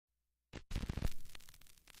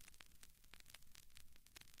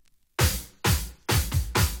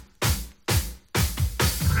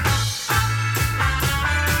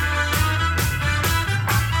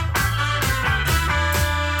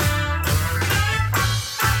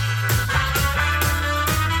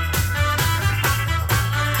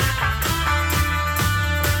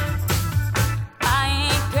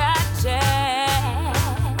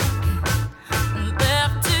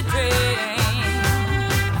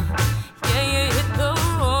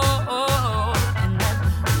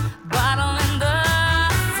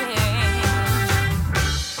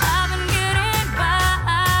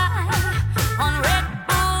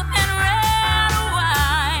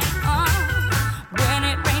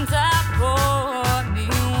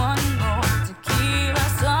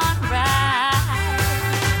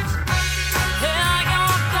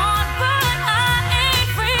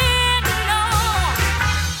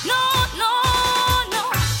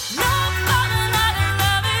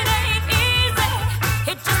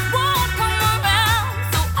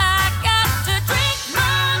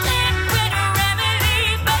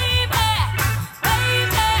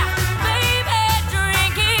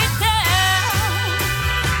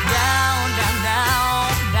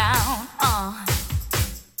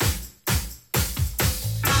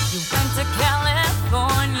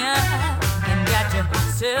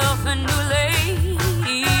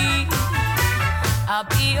I'll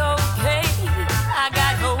be okay. I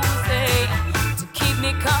got Jose to keep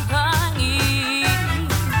me company.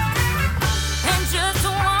 And just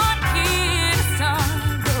one kiss,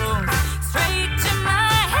 sun goes straight to my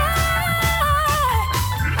head.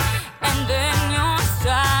 And then your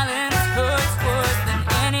silence hurts worse than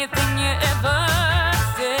anything you ever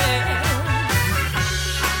said.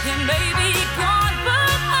 And baby, you're gone,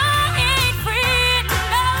 but I ain't free.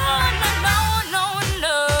 No, no, no, no,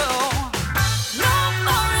 no. No,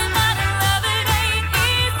 falling out of love, it ain't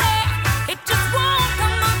easy. It just won't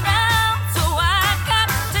come around. So I got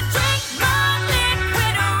to drink my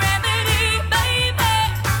liquid remedy, baby,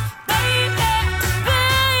 baby,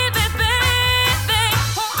 baby, baby.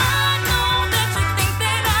 Oh, I know that you think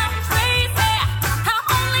that I'm crazy. I'm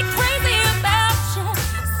only crazy about you.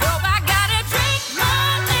 So I gotta drink my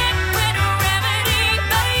liquid remedy,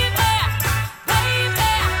 baby,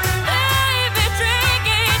 baby, baby, drink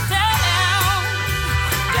it down,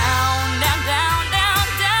 down, down, down, down,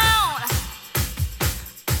 down.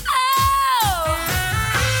 Oh.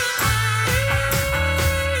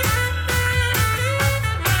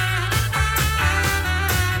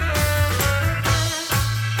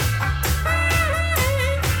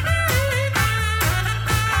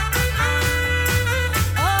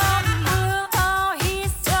 Oh,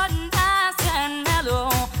 he's so nice and mellow,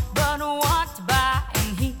 but walked by and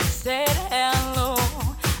he said hello.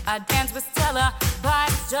 I danced with Stella by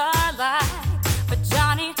starlight, but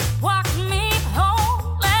Johnny walked me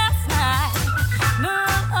home last night. No,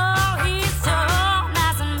 he's so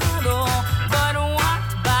nice and mellow, but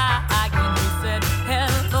walked by and he said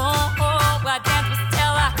hello. I danced with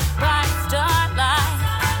Stella by starlight,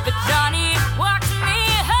 but Johnny walked me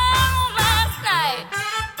home last night.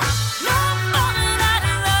 No, falling out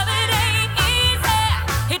of love, it ain't easy.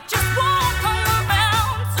 It just won't come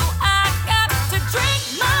around. So I got to drink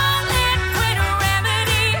my liquid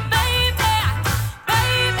remedy, baby,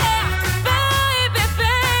 baby, baby,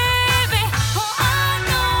 baby. Oh, I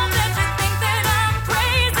know that you think that I'm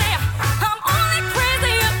crazy. I'm only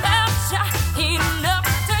crazy about you. Enough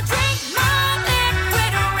to drink my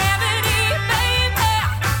liquid remedy, baby,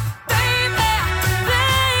 baby,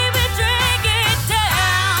 baby, drink it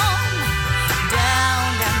down, down,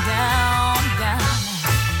 down, down, down.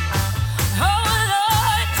 Oh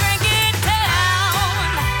Lord, drink it down,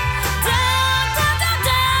 down, down, down,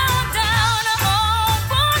 down, down. Oh,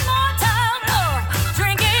 one more time, Lord,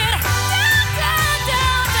 drink it down, down,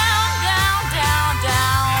 down, down, down, down,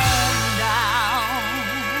 down.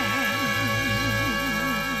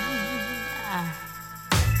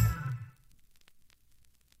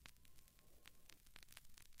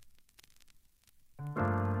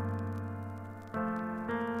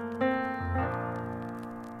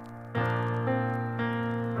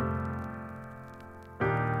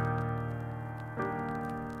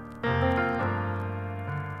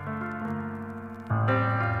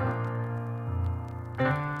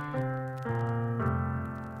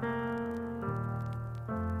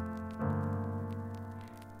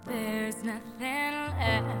 There's nothing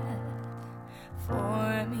left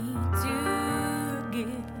for me to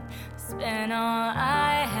give. Spent all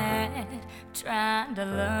I had trying to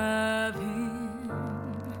love him,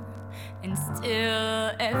 and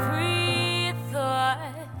still every thought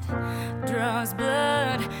draws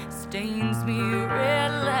blood, stains me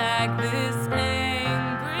red like this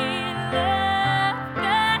angry love.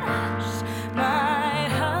 Gosh, my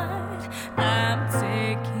heart, I'm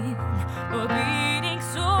taking a beating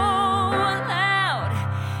so loud.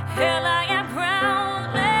 Hell, I am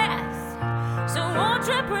groundless. So won't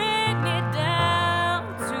you bring me down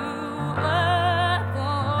to earth?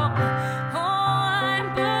 Oh, I'm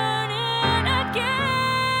burning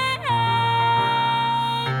again.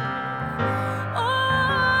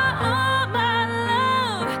 Oh, my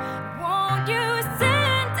love, won't you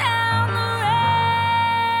send down the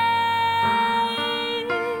rain?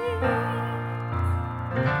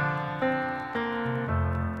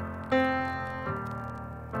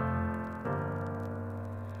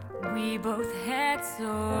 We both had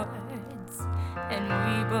swords and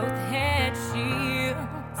we both had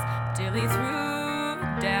shields, till he threw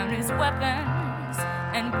down his weapons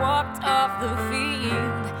and walked off the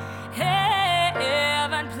field.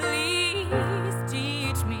 Heaven, please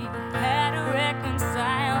teach me how to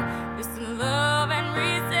reconcile this love and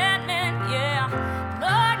resentment. Yeah,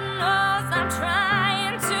 Lord knows I'm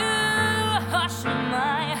trying to hush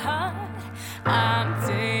my heart. I'm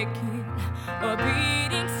taking a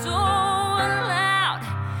beating so loud.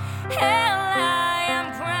 Hell, I am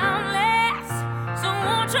groundless. So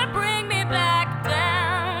won't you bring me back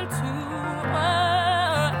down to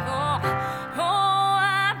earth? Oh,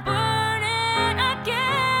 I'm burning again.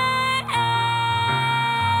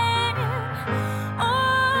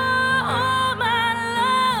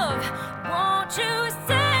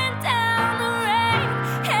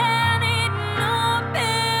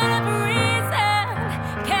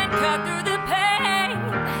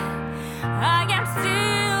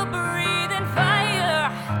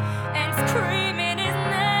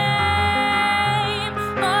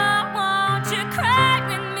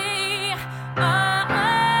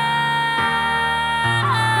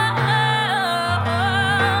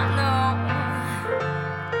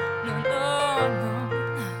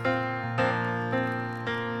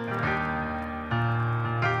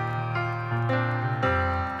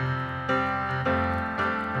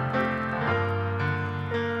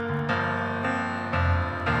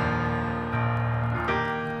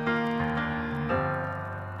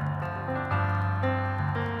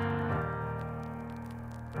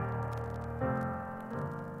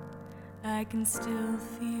 can still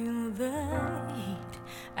feel the heat,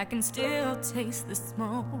 I can still taste the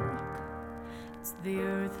smoke. It's the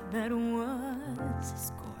earth that was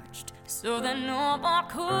scorched so that no more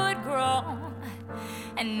could grow.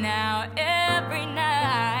 And now every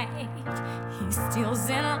night he steals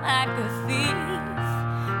in like a thief,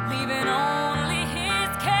 leaving only his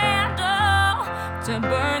candle to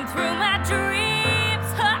burn through my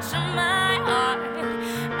dreams. Hush my heart,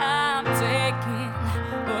 I'm taking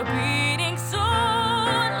a beating so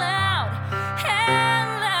loud,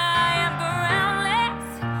 and I am groundless.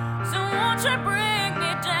 So won't you bring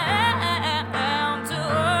me down to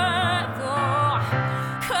earth? Oh,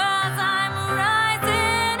 'cause I'm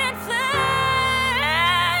rising in flames,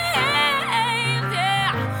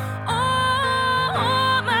 yeah.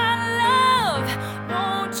 Oh, my love,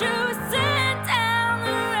 won't you send down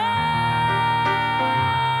the rain?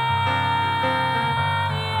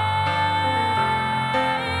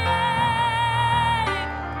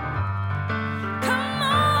 Come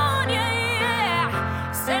on, yeah, yeah.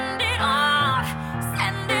 Send it on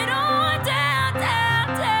down, down,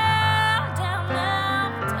 down, down,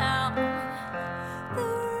 down, down the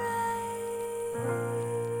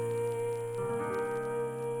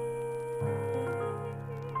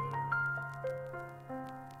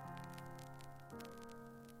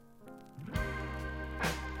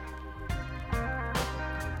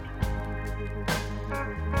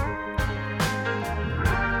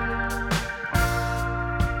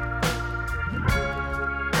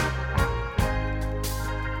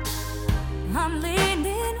I'm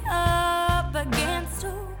leaning up against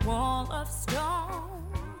a wall of stone.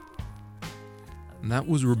 And that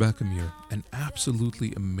was Rebecca Muir, an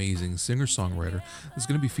absolutely amazing singer-songwriter that's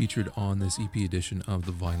going to be featured on this EP edition of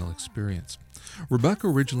The Vinyl Experience. Rebecca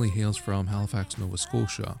originally hails from Halifax, Nova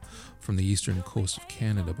Scotia, from the eastern coast of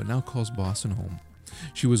Canada, but now calls Boston home.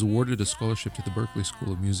 She was awarded a scholarship to the Berklee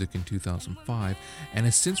School of Music in 2005 and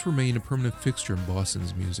has since remained a permanent fixture in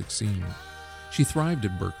Boston's music scene. She thrived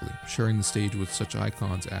at Berklee, sharing the stage with such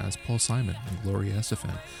icons as Paul Simon and Gloria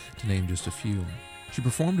Estefan, to name just a few. She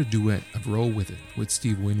performed a duet of Roll With It with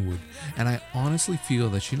Steve Winwood, and I honestly feel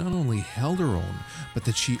that she not only held her own, but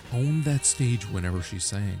that she owned that stage whenever she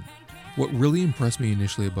sang. What really impressed me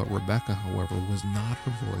initially about Rebecca, however, was not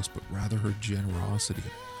her voice, but rather her generosity.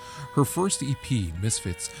 Her first EP,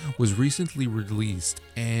 Misfits, was recently released,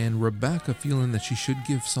 and Rebecca, feeling that she should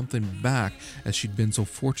give something back as she'd been so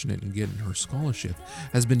fortunate in getting her scholarship,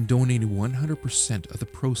 has been donating 100% of the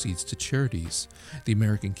proceeds to charities, the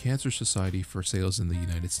American Cancer Society for sales in the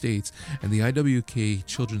United States and the IWK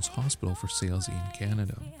Children's Hospital for sales in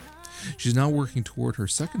Canada. She's now working toward her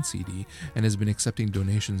second CD and has been accepting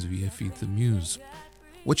donations via Feed the Muse.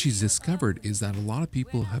 What she's discovered is that a lot of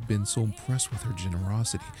people have been so impressed with her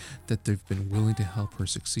generosity that they've been willing to help her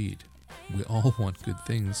succeed. We all want good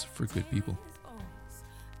things for good people.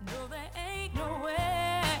 No, there ain't no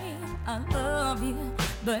way I love you,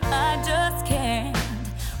 but I just can't,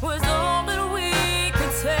 was all that we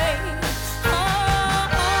could say. Oh,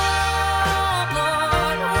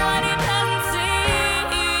 Lord, what he doesn't see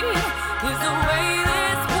is the way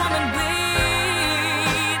this woman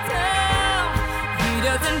bleeds. Oh, he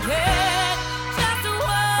doesn't care just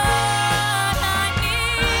what I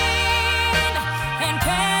need, and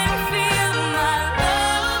can't feel my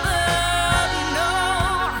love, no,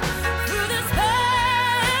 through the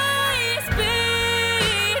space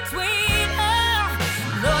between us.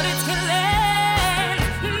 Lord, it's killing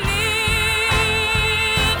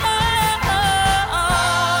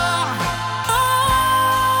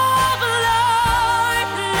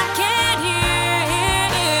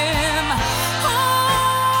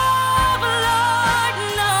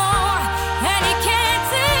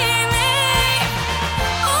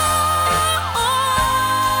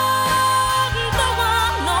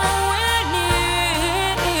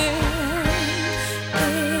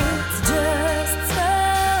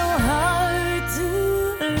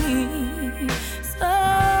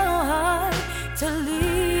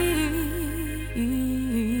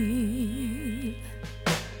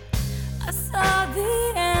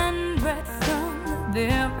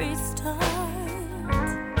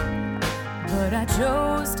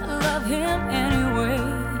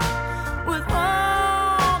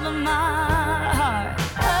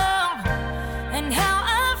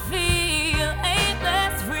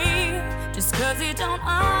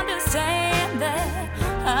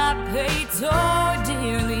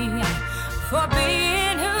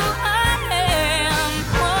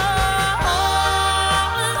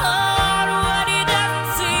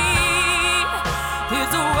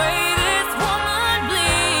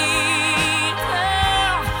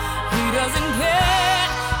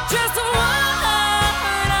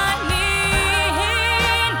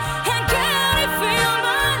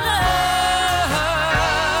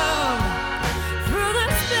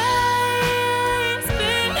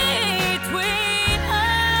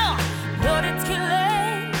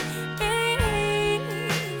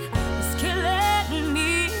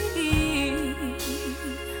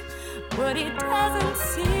but he doesn't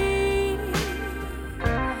see.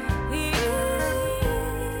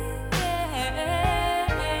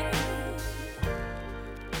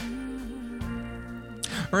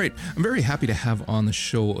 All right, I'm very happy to have on the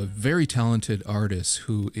show a very talented artist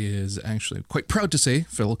who is actually quite proud to say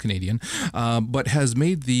fellow Canadian, but has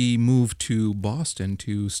made the move to Boston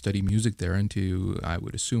to study music there, and to, I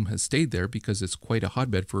would assume, has stayed there because it's quite a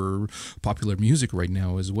hotbed for popular music right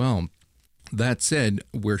now as well. That said,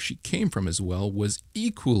 where she came from as well was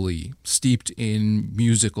equally steeped in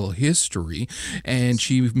musical history, and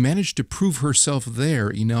she managed to prove herself there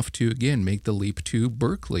enough to, again, make the leap to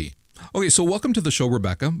Berkeley. Okay, so welcome to the show,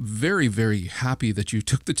 Rebecca. Very, very happy that you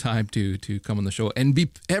took the time to come on the show, and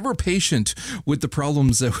be ever patient with the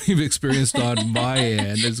problems that we've experienced on my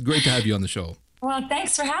end. It's great to have you on the show. Well,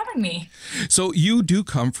 thanks for having me. So you do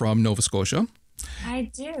come from Nova Scotia.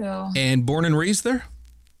 I do. And born and raised there?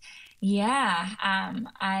 Yeah,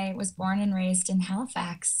 I was born and raised in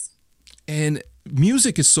Halifax. And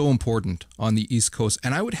music is so important on the East Coast,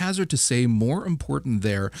 and I would hazard to say more important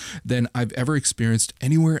there than I've ever experienced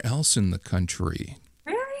anywhere else in the country.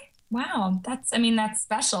 Really? Wow, that's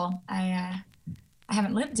special. I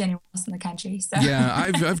haven't lived anywhere else in the country, so yeah,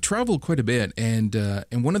 I've traveled quite a bit, and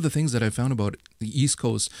one of the things that I found about the East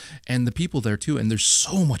Coast and the people there too, and there's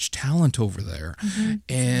so much talent over there,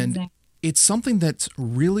 and amazing. It's something that's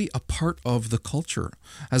really a part of the culture,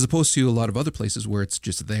 as opposed to a lot of other places where it's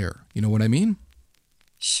just there. You know what I mean?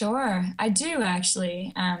 Sure, I do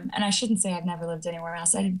actually. And I shouldn't say I've never lived anywhere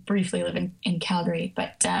else. I did briefly live in Calgary,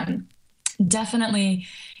 but definitely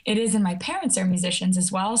it is. And my parents are musicians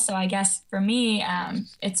as well. So I guess for me,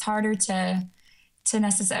 it's harder to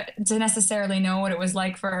necessarily know what it was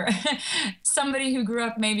like for somebody who grew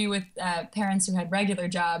up maybe with parents who had regular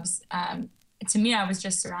jobs. To me, I was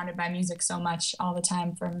just surrounded by music so much all the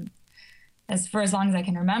time for as long as I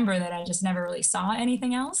can remember, that I just never really saw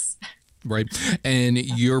anything else. Right. And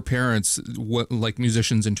your parents, what, like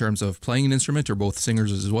musicians in terms of playing an instrument, or both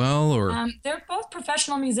singers as well, or? They're both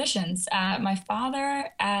professional musicians. My father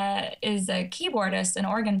is a keyboardist, an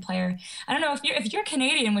organ player. I don't know if you're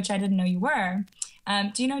Canadian, which I didn't know you were.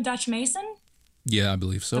 Do you know Dutch Mason? Yeah, I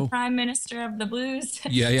believe so. The Prime Minister of the Blues.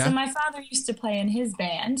 Yeah. So my father used to play in his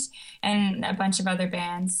band and a bunch of other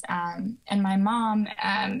bands. And my mom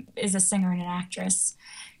is a singer and an actress.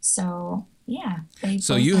 So yeah.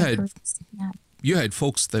 So you had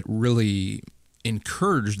folks that really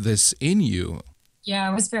encouraged this in you. Yeah,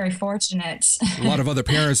 I was very fortunate. A lot of other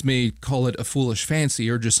parents may call it a foolish fancy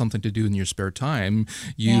or just something to do in your spare time.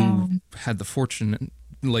 You had the fortunate,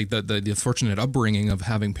 like the fortunate upbringing of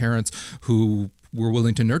having parents who were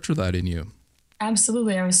willing to nurture that in you.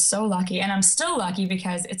 Absolutely. I was so lucky, and I'm still lucky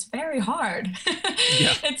because it's very hard.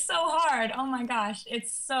 Yeah. It's so hard. Oh my gosh.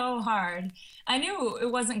 It's so hard. I knew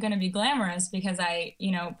it wasn't going to be glamorous because I,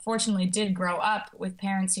 fortunately did grow up with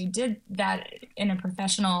parents who did that in a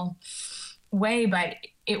professional way, but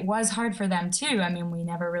it was hard for them too. I mean, we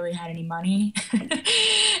never really had any money.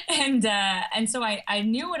 And so I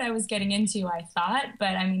knew what I was getting into, I thought,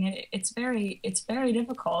 but I mean, it's very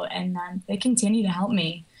difficult, and they continue to help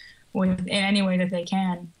me in any way that they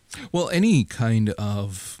can. Well, any kind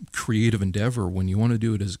of creative endeavor, when you want to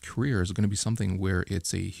do it as a career, is going to be something where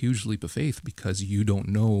it's a huge leap of faith, because you don't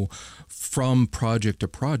know from project to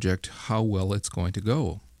project how well it's going to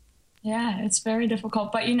go. Yeah, it's very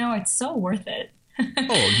difficult, but it's so worth it.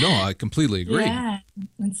 Oh, no, I completely agree. Yeah,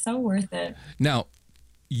 it's so worth it. Now,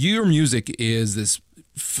 your music is this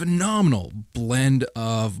phenomenal blend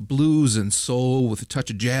of blues and soul with a touch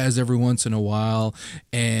of jazz every once in a while,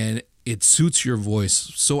 and it suits your voice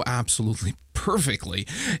so absolutely perfectly.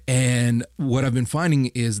 And what I've been finding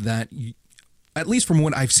is that, at least from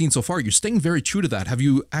what I've seen so far, you're staying very true to that. Have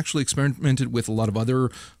you actually experimented with a lot of other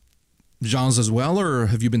genres as well, or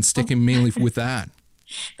have you been sticking mainly with that?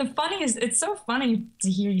 The funny is, it's so funny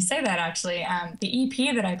to hear you say that, actually. The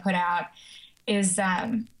EP that I put out is,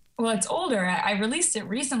 it's older. I released it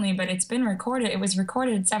recently, but it's been recorded. It was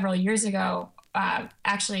recorded several years ago.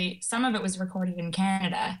 Actually, some of it was recorded in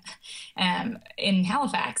Canada, in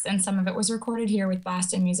Halifax, and some of it was recorded here with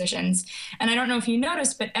Boston musicians. And I don't know if you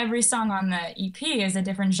noticed, but every song on the EP is a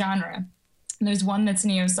different genre. There's one that's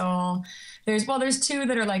neo-soul. There's two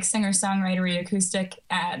that are like singer-songwritery acoustic.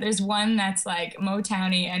 There's one that's like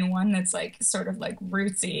Motowny, and one that's like sort of like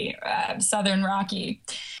rootsy, Southern rocky.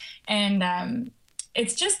 And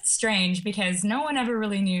it's just strange because no one ever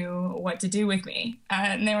really knew what to do with me.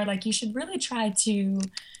 And they were like, you should really try to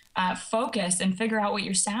focus and figure out what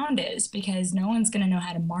your sound is, because no one's going to know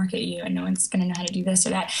how to market you, and no one's going to know how to do this or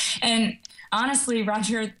that. And honestly,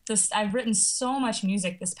 Roger, I've written so much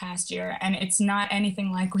music this past year, and it's not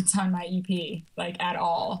anything like what's on my EP, like at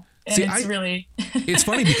all. And See, it's really it's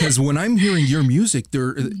funny because when I'm hearing your music,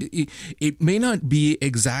 it may not be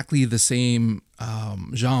exactly the same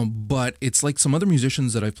genre, but it's like some other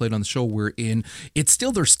musicians that I've played on the show wherein it's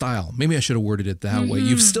still their style. Maybe I should have worded it that way.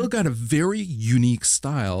 You've still got a very unique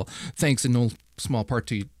style, thanks in no small part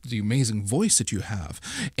to the amazing voice that you have,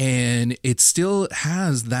 and it still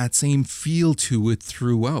has that same feel to it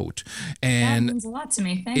throughout. And that means a lot to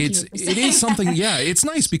me. Thank it you. is something. Yeah, it's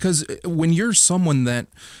nice because when you're someone that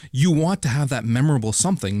you want to have that memorable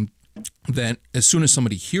something, that as soon as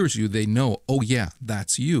somebody hears you, they know, oh yeah,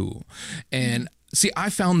 that's you. And see, I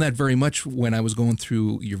found that very much when I was going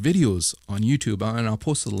through your videos on YouTube, and I'll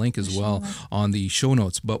post the link as well on the show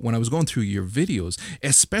notes. But when I was going through your videos,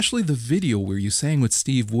 especially the video where you sang with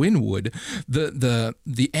Steve Winwood,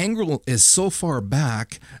 the angle is so far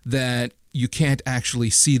back that you can't actually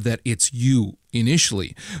see that it's you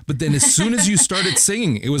initially. But then as soon as you started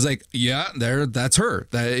singing, it was like, yeah, that's her.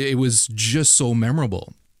 That it was just so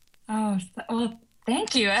memorable. Oh, well,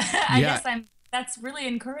 thank you. I guess that's really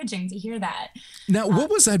encouraging to hear that. Now, what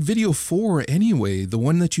was that video for anyway? The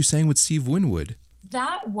one that you sang with Steve Winwood?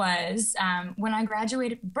 That was when I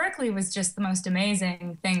graduated. Berkeley was just the most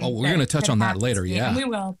amazing thing. Oh, we're going to touch on that later, yeah. And we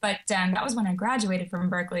will. But that was when I graduated from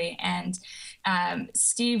Berkeley. And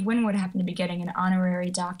Steve Winwood happened to be getting an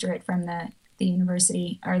honorary doctorate from the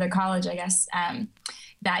university, or the college, I guess,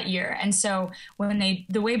 that year. And so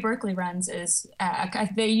the way Berkeley runs is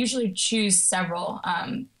they usually choose several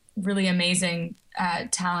really amazing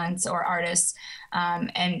talents or artists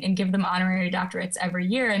and give them honorary doctorates every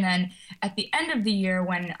year. And then at the end of the year,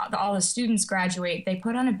 when all the students graduate, they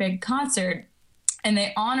put on a big concert and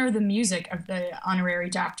they honor the music of the honorary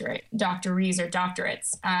doctorees or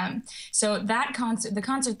doctorates. So the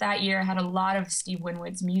concert that year had a lot of Steve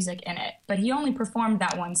Winwood's music in it, but he only performed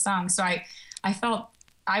that one song. So I felt,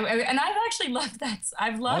 and I've actually loved that.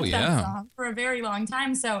 I've loved that song for a very long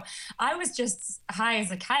time. So I was just high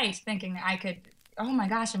as a kite, thinking I could. Oh my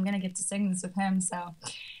gosh, I'm gonna get to sing this with him. So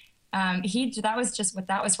that was just what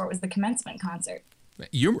that was for. It was the commencement concert.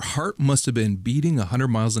 Your heart must have been beating 100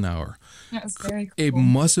 miles an hour. That was very cool. It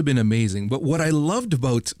must have been amazing. But what I loved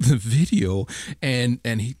about the video,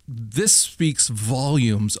 this speaks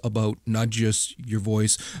volumes about not just your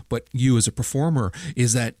voice, but you as a performer,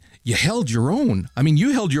 is that you held your own. I mean,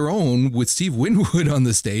 you held your own with Steve Winwood on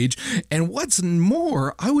the stage. And what's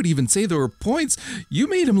more, I would even say there were points you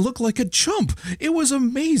made him look like a chump. It was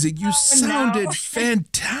amazing. You sounded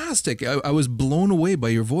fantastic. I was blown away by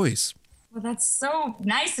your voice. Well, that's so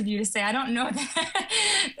nice of you to say. I don't know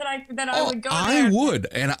that I would go there. I would,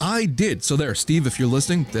 and I did. So there, Steve, if you're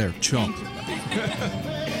listening, there, chump.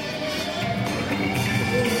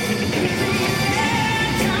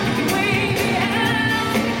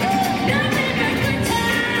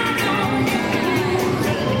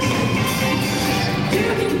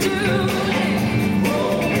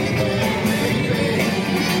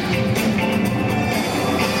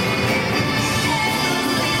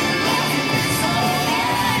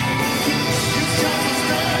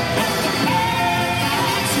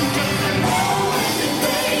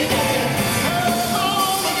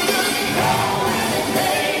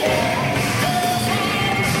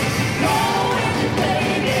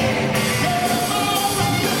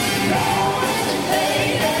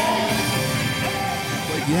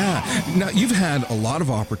 Now, you've had a lot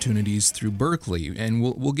of opportunities through Berkeley, and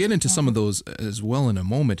we'll get into some of those as well in a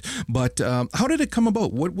moment. But how did it come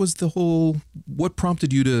about? What was what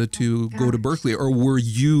prompted you to go to Berkeley, or were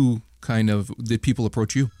you did people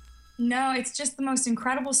approach you? No, it's just the most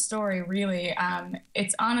incredible story, really.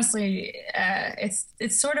 It's honestly,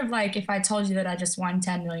 it's sort of like if I told you that I just won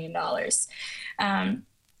 $10 million.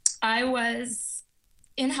 I was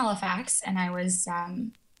in Halifax, and I was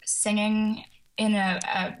singing in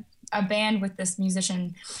a band with this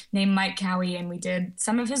musician named Mike Cowie, and we did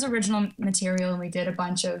some of his original material, and we did a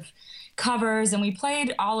bunch of covers, and we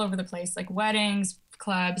played all over the place, like weddings,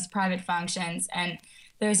 clubs, private functions. And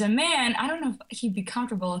there's a man, I don't know if he'd be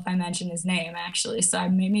comfortable if I mention his name, actually, so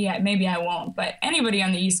maybe I won't, but anybody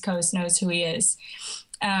on the East Coast knows who he is.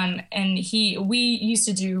 And we used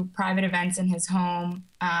to do private events in his home,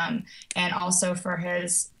 and also for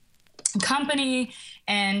his company.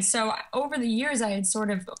 And so over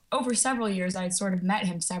several years, I had sort of met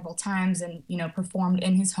him several times and, performed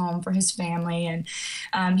in his home for his family. And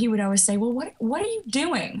he would always say, well, what are you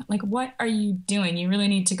doing? Like, what are you doing? You really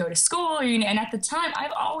need to go to school. And at the time,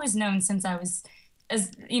 I've always known since I was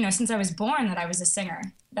as you know, since I was born, that I was a singer.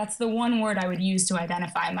 That's the one word I would use to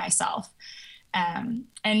identify myself. And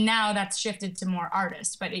now that's shifted to more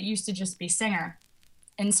artist, but it used to just be singer.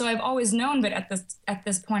 And so I've always known, but at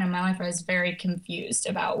this point in my life, I was very confused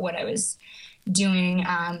about what I was doing,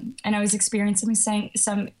 and I was experiencing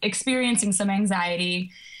some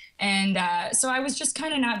anxiety, and so I was just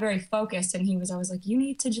kind of not very focused. And he was always like, "You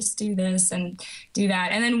need to just do this and do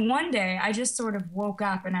that." And then one day, I just sort of woke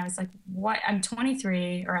up, and I was like, "What? I'm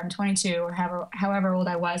 23 or I'm 22 or however old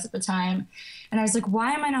I was at the time," and I was like,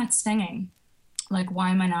 "Why am I not singing? Like,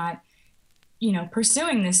 why am I not?"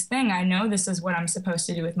 Pursuing this thing. I know this is what I'm supposed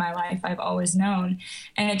to do with my life. I've always known.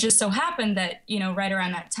 And it just so happened that, right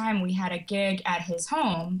around that time, we had a gig at his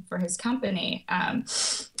home for his company.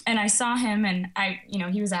 And I saw him, and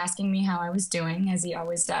he was asking me how I was doing, as he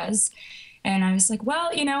always does. And I was like,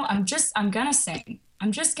 well, I'm going to sing.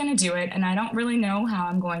 I'm just going to do it. And I don't really know how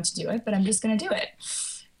I'm going to do it, but I'm just going to do it.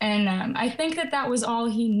 And I think that was all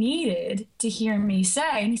he needed to hear me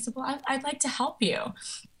say. And he said, well, I'd like to help you.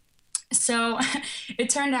 So it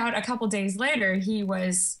turned out a couple days later, he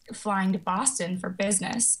was flying to Boston for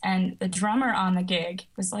business. And the drummer on the gig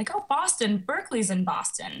was like, "Oh, Boston, Berklee's in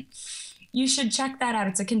Boston. You should check that out.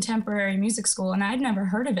 It's a contemporary music school." And I'd never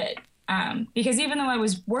heard of it, because even though I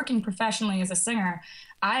was working professionally as a singer,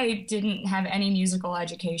 I didn't have any musical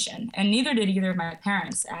education. And neither did either of my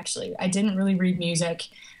parents, actually. I didn't really read music,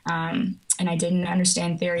 and I didn't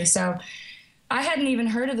understand theory. So I hadn't even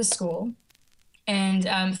heard of the school.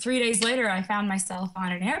 And 3 days later, I found myself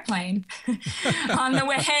on an airplane on the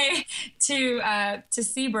way to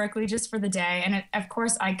see Berklee just for the day. And of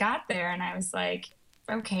course, I got there and I was like,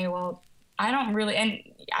 okay, well, I don't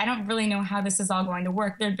really know how this is all going to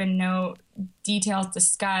work. There'd been no details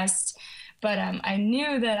discussed, but I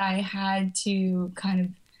knew that I had to kind of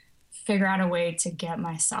figure out a way to get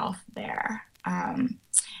myself there. And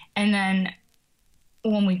then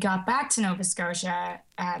when we got back to Nova Scotia,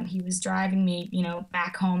 he was driving me,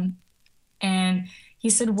 back home. And he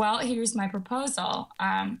said, well, here's my proposal.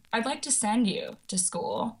 I'd like to send you to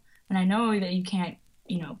school. And I know that you can't,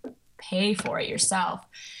 pay for it yourself.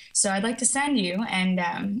 So I'd like to send you.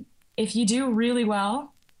 And if you do really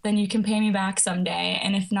well, then you can pay me back someday.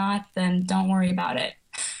 And if not, then don't worry about it.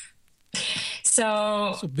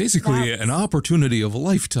 So basically an opportunity of a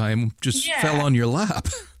lifetime just fell on your lap.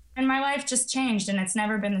 And my life just changed, and it's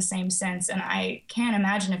never been the same since. And I can't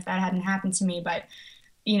imagine if that hadn't happened to me. But,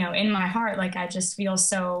 in my heart, like, I just feel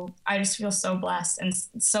so blessed and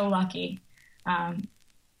so lucky.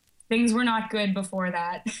 Things were not good before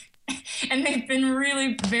that. And they've been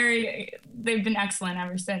excellent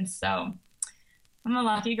ever since. So I'm a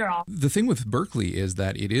lucky girl. The thing with Berklee is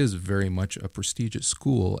that it is very much a prestigious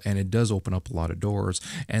school, and it does open up a lot of doors.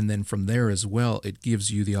 And then from there as well, it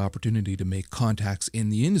gives you the opportunity to make contacts in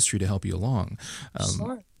the industry to help you along.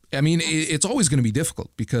 Sure. I mean, it's always going to be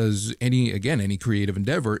difficult because any creative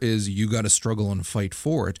endeavor is you got to struggle and fight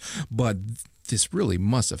for it. But this really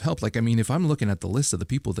must have helped. Like, I mean, if I'm looking at the list of the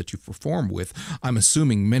people that you perform with, I'm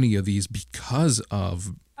assuming many of these because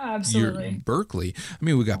of your Berklee. I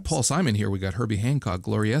mean, we got Paul Simon here, we got Herbie Hancock,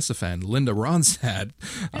 Gloria Estefan, Linda Ronstadt.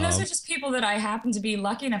 And those are just people that I happen to be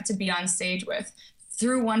lucky enough to be on stage with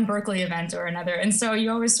through one Berklee event or another. And so you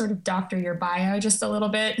always sort of doctor your bio just a little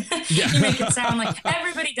bit. You make it sound like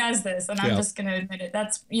everybody does this. And I'm just going to admit it.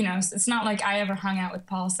 That's, it's not like I ever hung out with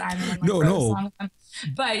Paul Simon and wrote a song with him.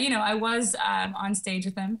 But, I was on stage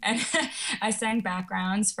with him, and I sang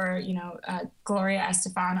backgrounds for, Gloria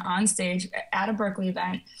Estefan on stage at a Berklee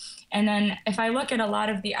event. And then if I look at a lot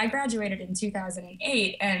of I graduated in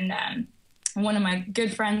 2008, and one of my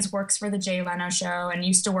good friends works for the Jay Leno Show and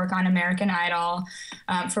used to work on American Idol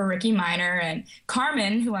for Ricky Minor. And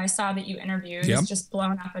Carmen, who I saw that you interviewed, has just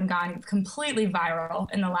blown up and gone completely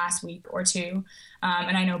viral in the last week or two.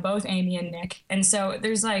 And I know both Amy and Nick. And so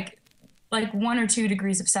there's like 1 or 2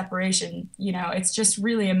 degrees of separation. It's just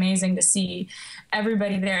really amazing to see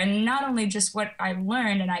everybody there. And not only just what I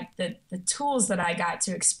learned and the tools that I got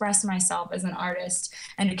to express myself as an artist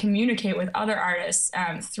and to communicate with other artists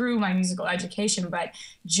through my musical education, but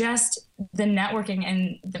just the networking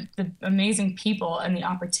and the amazing people and the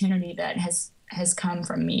opportunity that has come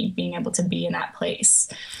from me being able to be in that place.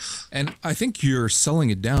 And I think you're selling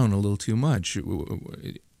it down a little too much.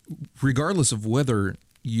 Regardless of whether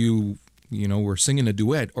you were singing a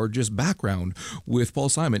duet or just background with Paul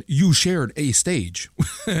Simon, you shared a stage.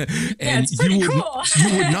 And it's pretty cool.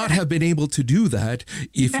 You would not have been able to do that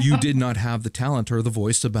if you did not have the talent or the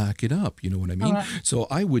voice to back it up. You know what I mean? So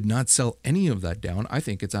I would not sell any of that down. I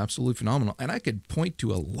think it's absolutely phenomenal. And I could point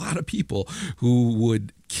to a lot of people who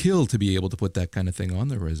would kill to be able to put that kind of thing on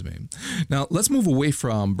their resume. Now, let's move away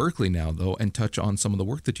from Berkeley now, though, and touch on some of the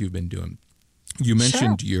work that you've been doing. You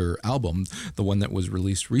mentioned your album, the one that was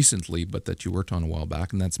released recently, but that you worked on a while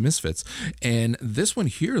back, and that's Misfits. And this one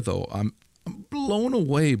here, though, I'm blown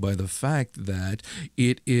away by the fact that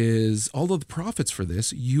it is, all of the profits for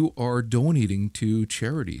this, you are donating to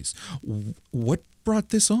charities. What brought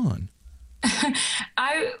this on?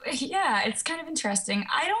 Yeah, it's kind of interesting.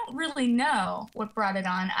 I don't really know what brought it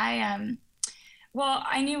on. Well,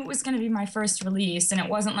 I knew it was going to be my first release, and it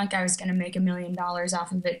wasn't like I was going to make $1 million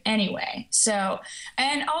off of it anyway. So,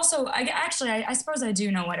 and also, I suppose I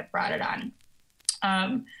do know what it brought it on.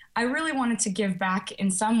 I really wanted to give back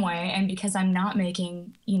in some way, and because I'm not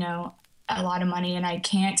making, a lot of money, and I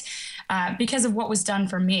can't, because of what was done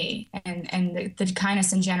for me, and the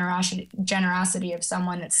kindness and generosity of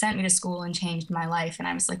someone that sent me to school and changed my life. And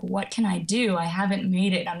I was like, what can I do? I haven't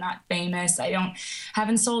made it. I'm not famous.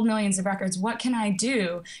 Haven't sold millions of records. What can I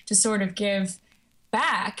do to sort of give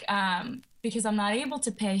back? Because I'm not able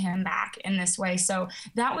to pay him back in this way. So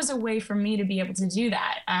that was a way for me to be able to do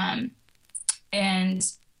that. And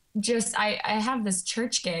just, I have this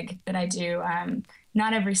church gig that I do,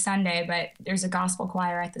 not every Sunday, but there's a gospel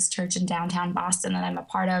choir at this church in downtown Boston that I'm a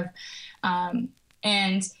part of.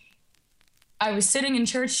 And I was sitting in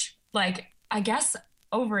church, I guess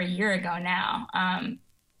over a year ago now.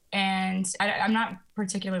 And I'm not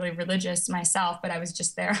particularly religious myself, but I was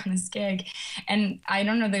just there on this gig. And I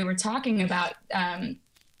don't know, they were talking about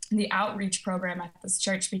the outreach program at this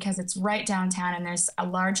church, because it's right downtown, and there's a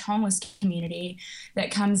large homeless community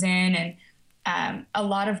that comes in, and a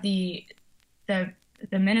lot of the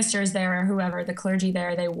ministers there, or whoever, the clergy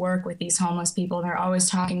there, they work with these homeless people, and they're always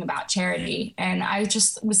talking about charity. And I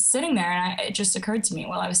just was sitting there, and it just occurred to me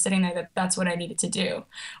while I was sitting there that that's what I needed to do,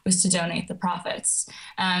 was to donate the profits.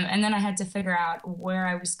 And then I had to figure out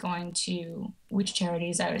which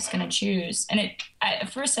charities I was going to choose. And at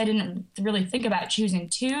first I didn't really think about choosing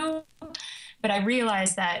two, but I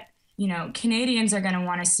realized that, Canadians are going to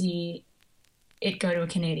want to see it go to a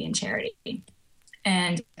Canadian charity.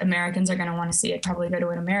 And Americans are going to want to see it probably go to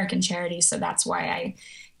an American charity. So that's why I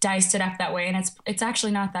diced it up that way. And it's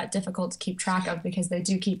actually not that difficult to keep track of, because they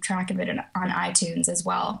do keep track of it on iTunes as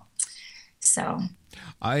well. So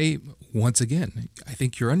once again, I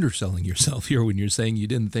think you're underselling yourself here when you're saying you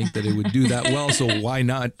didn't think that it would do that well. So why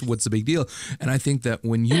not? What's the big deal? And I think that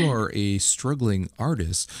when you are a struggling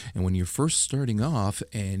artist, and when you're first starting off,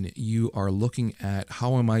 and you are looking at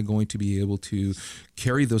how am I going to be able to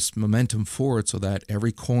carry this momentum forward so that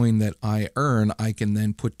every coin that I earn, I can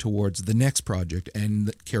then put towards the next project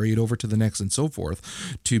and carry it over to the next and so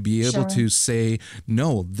forth, to be able to say,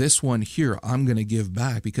 no, this one here, I'm going to give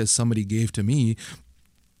back because somebody gave to me.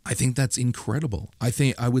 I think that's incredible. I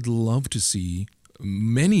think I would love to see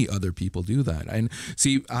many other people do that. And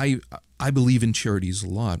see, I believe in charities a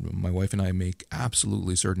lot. My wife and I make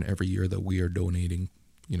absolutely certain every year that we are donating,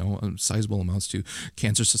 sizable amounts to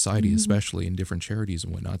Cancer Society, especially, in different charities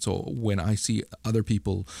and whatnot. So when I see other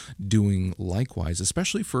people doing likewise,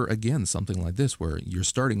 especially for, again, something like this, where you're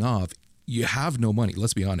starting off, you have no money.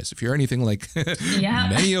 Let's be honest. If you're anything like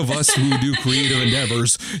many of us who do creative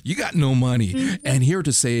endeavors, you got no money. And here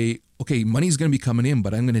to say, okay, money's going to be coming in,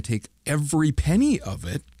 but I'm going to take every penny of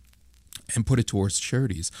it and put it towards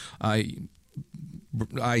charities. I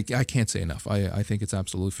can't say enough. I think it's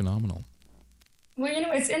absolutely phenomenal. Well,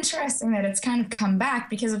 it's interesting that it's kind of come back,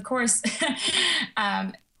 because of course,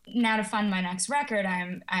 now to fund my next record,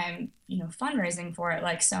 I'm fundraising for it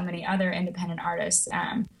like so many other independent artists.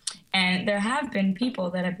 And there have been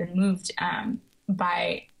people that have been moved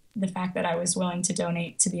by the fact that I was willing to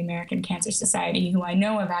donate to the American Cancer Society, who I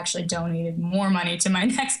know have actually donated more money to my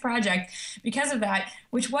next project because of that,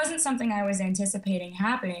 which wasn't something I was anticipating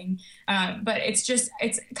happening. But it's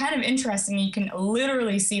kind of interesting. You can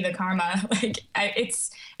literally see the karma.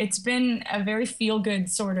 It's been a very feel-good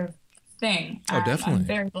sort of thing. Oh, definitely. I'm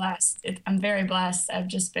very blessed. I'm very blessed. I've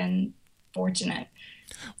just been fortunate.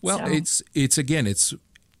 Well, so. It's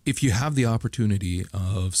if you have the opportunity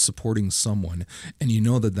of supporting someone, and you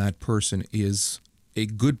know that that person is a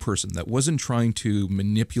good person that wasn't trying to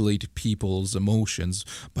manipulate people's emotions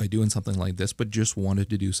by doing something like this, but just wanted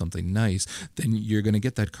to do something nice, then you're going to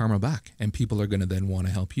get that karma back, and people are going to then want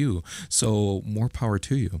to help you. So more power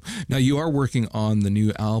to you. Now, you are working on the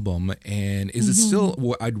new album, and is it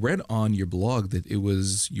still, I'd read on your blog that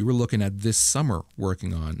you were looking at this summer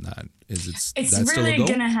working on that. It's really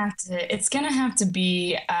gonna have to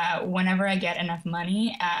be whenever I get enough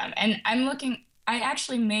money. And I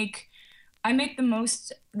actually make I make the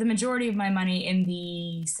majority of my money in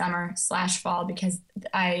the summer/fall because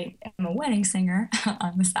I am a wedding singer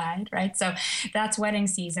on the side, right? So that's wedding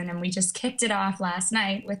season, and we just kicked it off last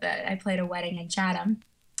night I played a wedding in Chatham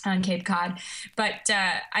on Cape Cod. But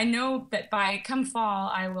I know that by come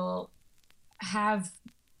fall, I will have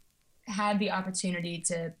had the opportunity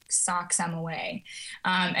to sock some away.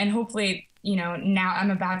 And hopefully, now I'm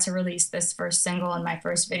about to release this first single and my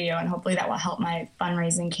first video, and hopefully that will help my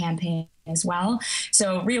fundraising campaign as well.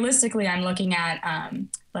 So realistically, I'm looking at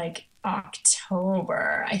like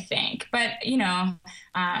October, I think. But,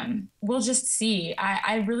 we'll just see.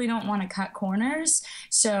 I really don't want to cut corners.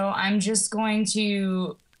 So I'm just going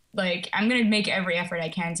to I'm going to make every effort I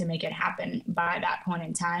can to make it happen by that point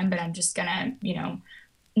in time. But I'm just going to,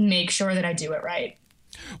 make sure that I do it right.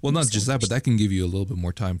 Well, not just that, but that can give you a little bit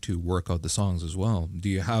more time to work out the songs as well. Do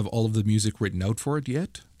you have all of the music written out for it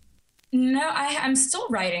yet? No, I'm still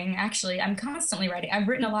writing, actually. I'm constantly writing. I've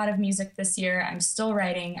written a lot of music this year. I'm still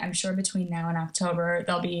writing. I'm sure between now and October,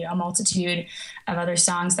 there'll be a multitude of other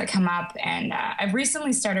songs that come up. And I've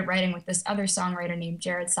recently started writing with this other songwriter named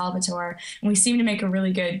Jared Salvatore. And we seem to make a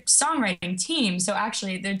really good songwriting team. So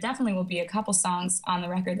actually, there definitely will be a couple songs on the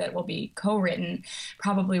record that will be co-written,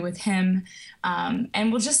 probably with him.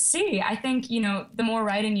 And we'll just see. I think, the more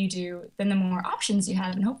writing you do, then the more options you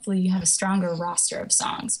have. And hopefully you have a stronger roster of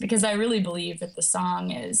songs, because I really believe that the song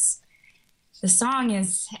is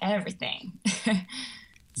everything.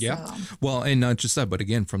 Yeah. So. Well, and not just that, but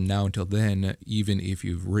again, from now until then, even if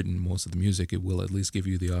you've written most of the music, it will at least give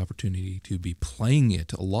you the opportunity to be playing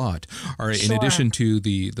it a lot. All right. Sure. In addition to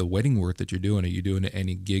the wedding work that you're doing, are you doing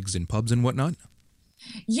any gigs in pubs and whatnot?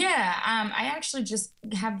 Yeah, I actually just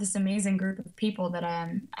have this amazing group of people that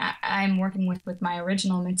I'm working with my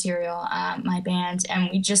original material, my band, and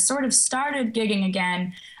we just sort of started gigging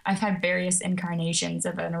again. I've had various incarnations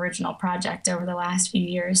of an original project over the last few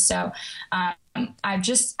years, so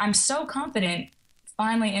I'm so confident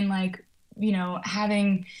finally in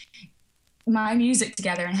having my music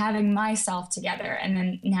together and having myself together, and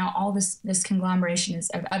then now all this conglomeration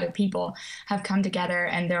of other people have come together,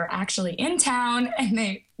 and they're actually in town, and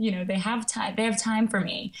they have time for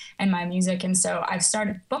me and my music. And so I've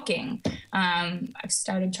started booking. I've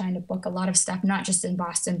started trying to book a lot of stuff, not just in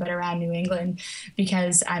Boston, but around New England,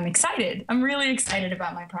 because I'm excited. I'm really excited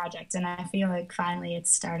about my project, and I feel like finally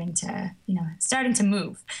it's starting to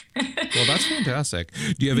move. Well, that's fantastic.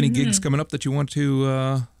 Do you have any gigs coming up that you want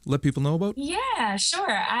to let people know about? Yeah, sure.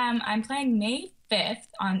 I'm playing May 5th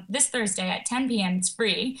on this Thursday at 10 p.m. It's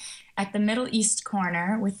free at the Middle East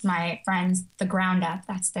Corner with my friends, The Ground Up.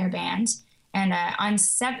 That's their band. And on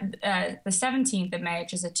the 17th of May,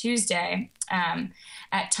 which is a Tuesday,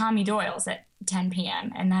 at Tommy Doyle's at 10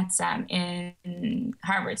 p.m. And that's in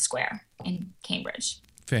Harvard Square in Cambridge.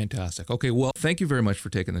 Fantastic. Okay, well, thank you very much for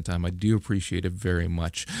taking the time. I do appreciate it very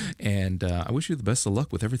much. And I wish you the best of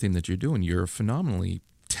luck with everything that you're doing. You're a phenomenally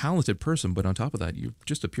talented person, but on top of that, you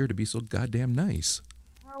just appear to be so goddamn nice.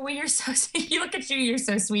 Oh, well, you're so sweet. Look at you. You're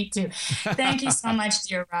so sweet, too. Thank you so much,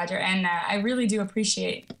 dear Roger. And I really do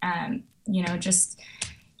appreciate, just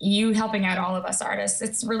you helping out all of us artists.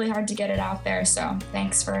 It's really hard to get it out there. So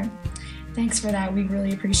thanks for that. We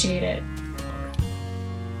really appreciate it.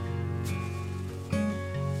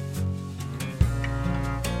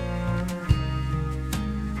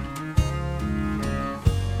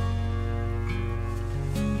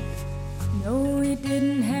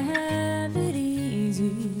 Didn't have it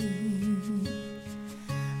easy,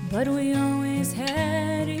 but we always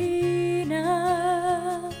had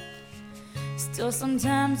enough. Still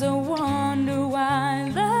sometimes I wonder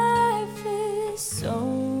why life is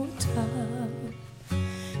so tough.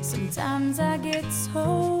 Sometimes I get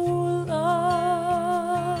so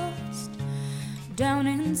lost down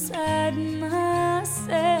inside myself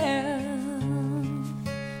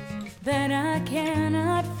that I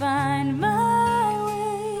cannot find my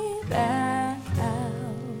way back out.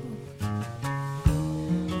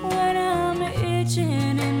 When I'm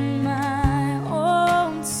itching in my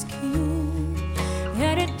own skin,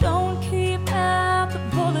 and it don't keep out the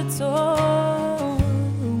bullets or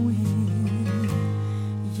the wind.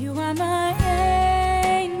 You are my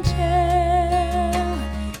angel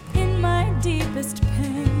in my deepest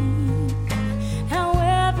pain.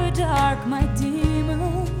 However dark my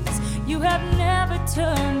demons, you have never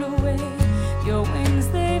turned away. Your wings,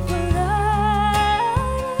 they fly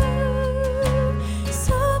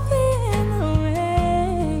softly in the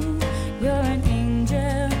rain. You're an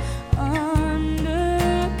angel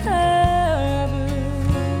undercover.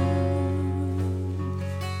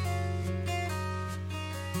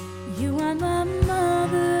 You are my mother.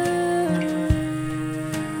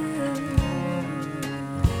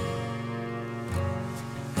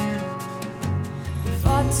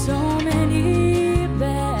 fought so many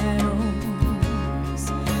battles,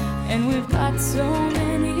 and we've got so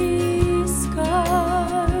many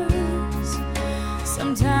scars.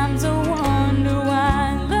 Sometimes I wonder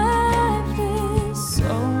why life is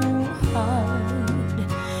so hard.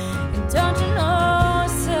 And don't you know,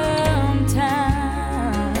 sometimes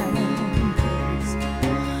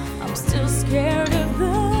I'm still scared of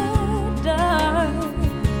the dark.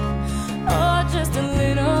 Oh, just a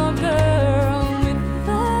little girl with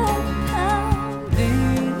a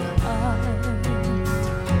pounding heart.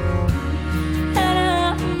 And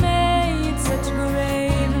I've made such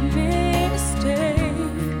grave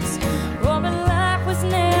mistakes. Oh, but life was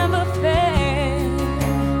never fair.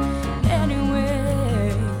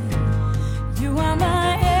 Anyway, you are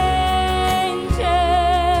my angel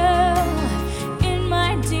in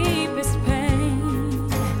my deepest pain.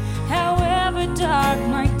 However dark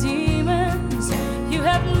my demons, you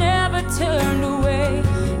have never turned away.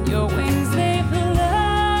 Your wings, they flutter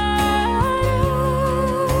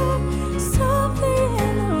softly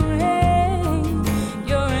in the rain.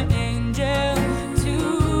 You're an angel to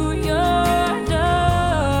your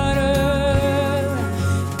daughter.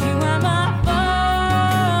 You are my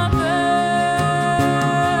father.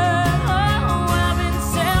 Oh, I've been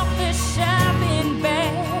selfish, I've been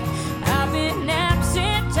bad, I've been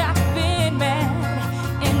absent, I've been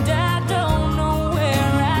mad, and I don't know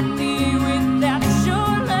where I'd be without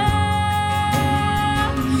your love.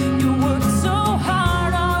 You worked so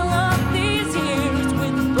hard all of these years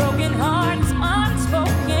with broken hearts,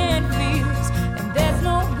 unspoken fears, and there's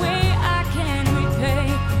no way I can repay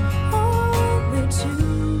all that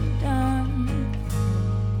you've done.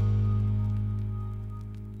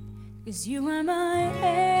 'Cause you are my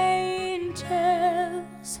angels,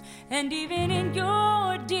 and even in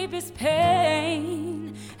your deepest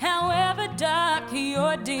pain, however dark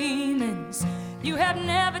your demons, you have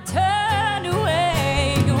never turned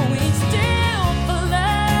away. Your wings still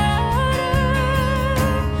flutter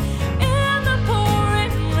in the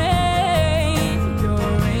pouring rain.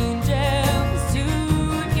 Your angels to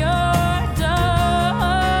your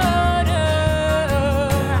daughter.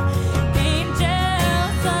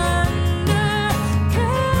 Angels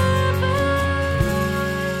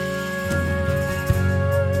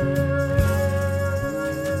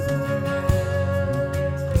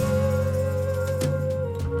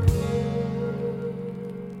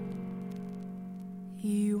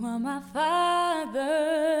You are my father.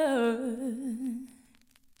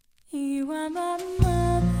 You are my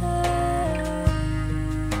mother.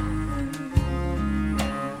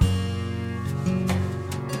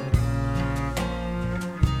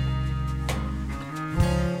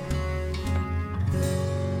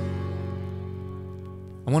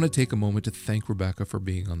 I want to take a moment to thank Rebecca for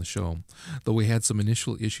being on the show. Though we had some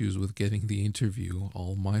initial issues with getting the interview,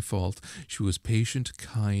 all my fault, she was patient,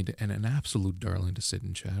 kind, and an absolute darling to sit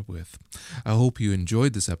and chat with. I hope you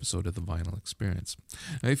enjoyed this episode of The Vinyl Experience.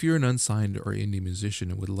 Now, if you're an unsigned or indie musician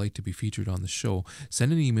and would like to be featured on the show,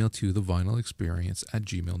 send an email to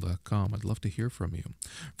thevinylexperience@gmail.com. I'd love to hear from you.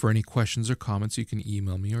 For any questions or comments, you can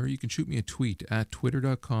email me or you can shoot me a tweet at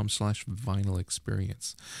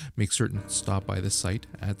twitter.com/vinylexperience. Make certain to stop by the site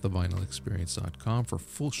at thevinylexperience.com for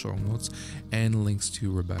full show notes and links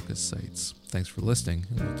to Rebecca's sites. Thanks for listening,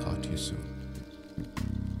 and we'll talk to you soon.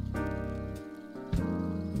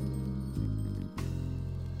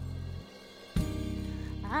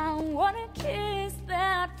 I wanna kiss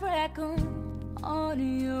that freckle on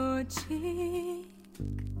your cheek.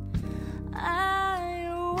 I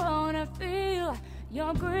wanna feel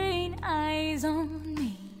your green eyes on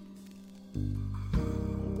me.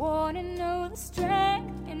 Wanna know the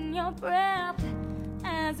strength in your breath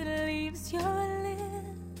as it leaves your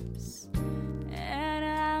lips. And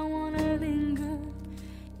I wanna linger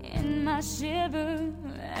in my shiver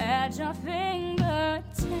at your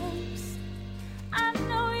fingertips. I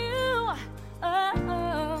know you,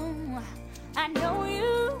 oh, I know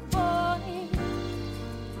you, boy.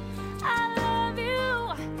 I love you,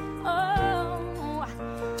 oh,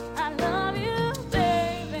 I love you,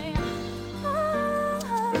 baby.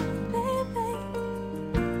 Oh, baby,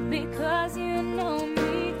 because you know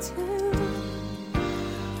me too.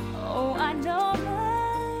 Oh, I know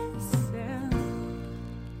myself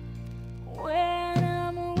when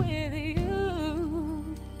I'm with you.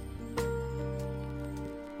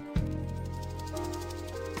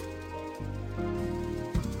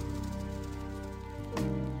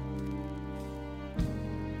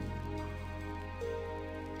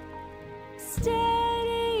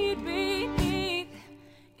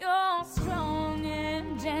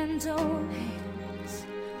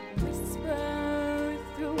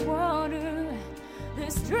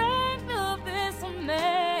 the strength of this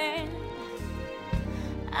man.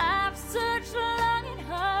 I've searched long and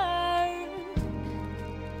hard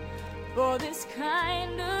for this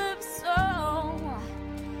kind of soul.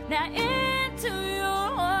 Now into your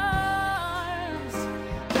arms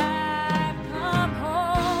I've come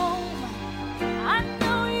home. I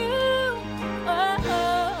know you, oh,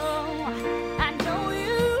 I know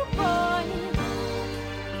you, boy.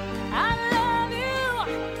 I love you,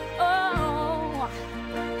 oh,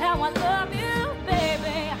 how I love you,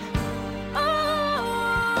 baby.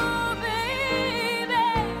 Oh, baby,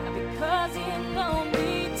 because you know me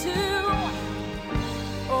too.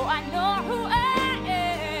 Oh, I know who I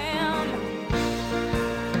am.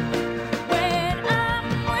 When I'm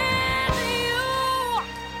with you,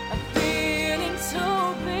 a feeling so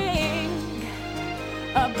big,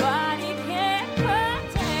 a body can't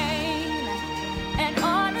contain, an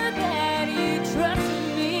honor that you trust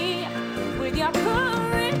me with your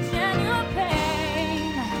courage and your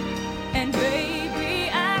pain. And baby,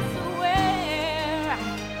 I swear,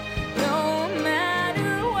 no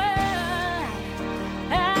matter what,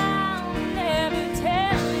 I'll never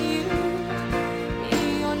tell you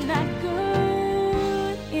you're not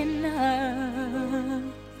good enough.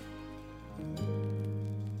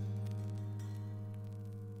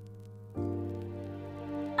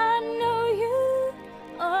 I know you,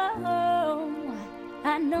 oh,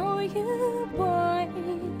 I know you, boy.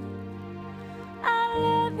 I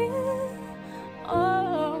love you,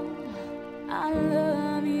 oh, I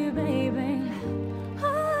love you, baby.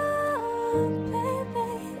 Oh, baby,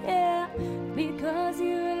 yeah, because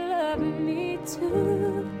you love me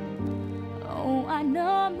too. Oh, I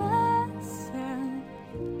know my